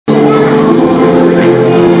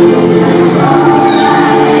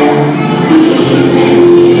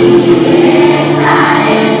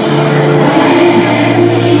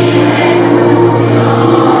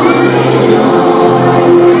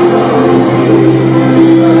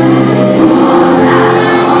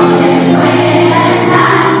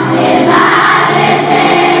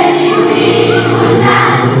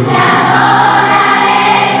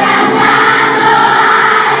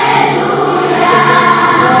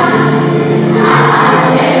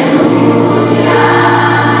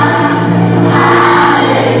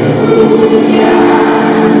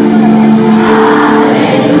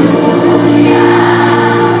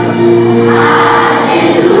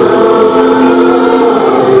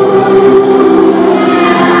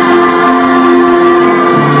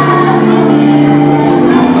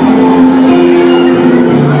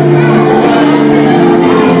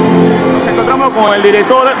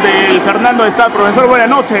director del Fernando está. Profesor, buenas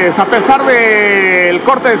noches. A pesar del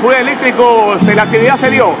corte de fluido eléctrico, la actividad se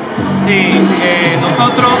dio. Sí,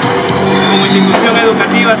 nosotros como institución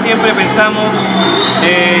educativa siempre pensamos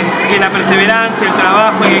que la perseverancia, el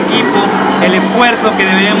trabajo en equipo, el esfuerzo que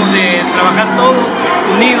debemos de trabajar todos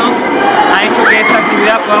unidos ha hecho que esta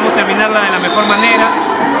actividad podamos terminarla de la mejor manera,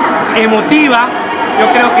 emotiva. Yo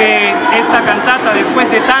creo que esta cantata, después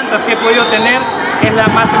de tantas que he podido tener, es la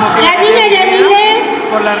más emotiva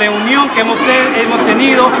por la reunión que hemos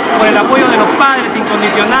tenido, por el apoyo de los padres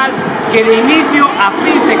incondicional, que de inicio a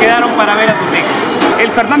fin se quedaron para ver a sus hijos.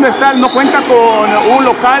 El Fernando Estal no cuenta con un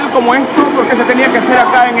local como esto, porque se tenía que hacer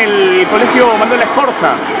acá en el Colegio Manuel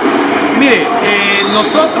Escorza. Mire,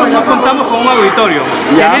 nosotros no contamos con un auditorio.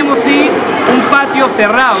 ¿Ya? Tenemos sí un patio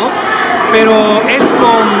cerrado, pero es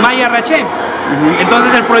con malla raché.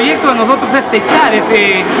 Entonces el proyecto de nosotros es techar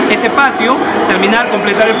este patio,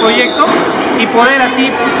 completar el proyecto y poder así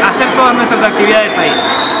hacer todas nuestras actividades ahí.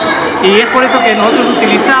 Y es por eso que nosotros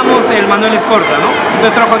utilizamos el Manuel Escorza, ¿no?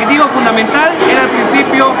 Nuestro objetivo fundamental era al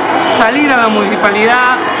principio salir a la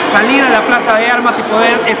municipalidad, salir a la plaza de armas y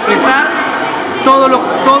poder expresar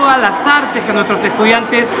todas las artes que nuestros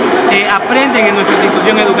estudiantes aprenden en nuestra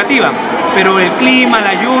institución educativa. Pero el clima,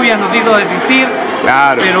 las lluvias nos hizo desistir.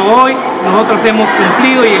 Claro. Pero hoy nosotros hemos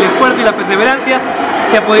cumplido y el esfuerzo y la perseverancia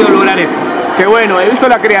se ha podido lograr esto. Qué bueno, he visto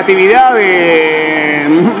la creatividad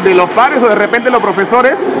de los padres o de repente los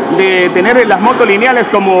profesores de tener las motos lineales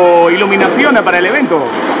como iluminación para el evento.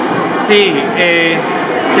 Sí,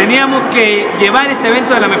 teníamos que llevar este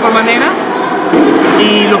evento de la mejor manera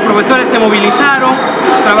y los profesores se movilizaron,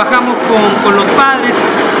 trabajamos con los padres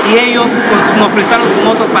y ellos nos prestaron sus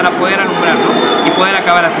motos para poder alumbrar, ¿no? Y poder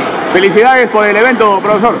acabar así. Felicidades por el evento,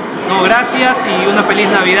 profesor. No, gracias y una feliz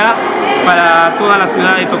Navidad para toda la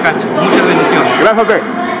ciudad de Tocache. Muchas bendiciones. Gracias a usted.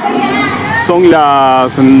 Son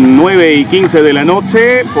las 9:15 de la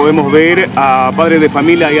noche. Podemos ver a padres de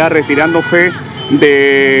familia ya retirándose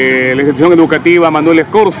de la institución educativa Manuel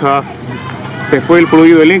Escorza. Se fue el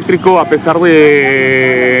fluido eléctrico a pesar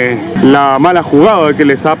de la mala jugada que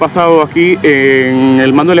les ha pasado aquí en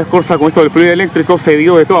el Manuel Escorza con esto del fluido eléctrico. Se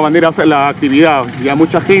dio de todas maneras la actividad. Ya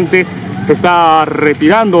mucha gente se está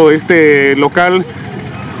retirando de este local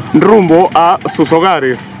rumbo a sus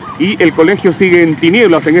hogares. Y el colegio sigue en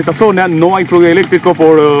tinieblas en esta zona. No hay fluido eléctrico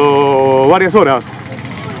por varias horas.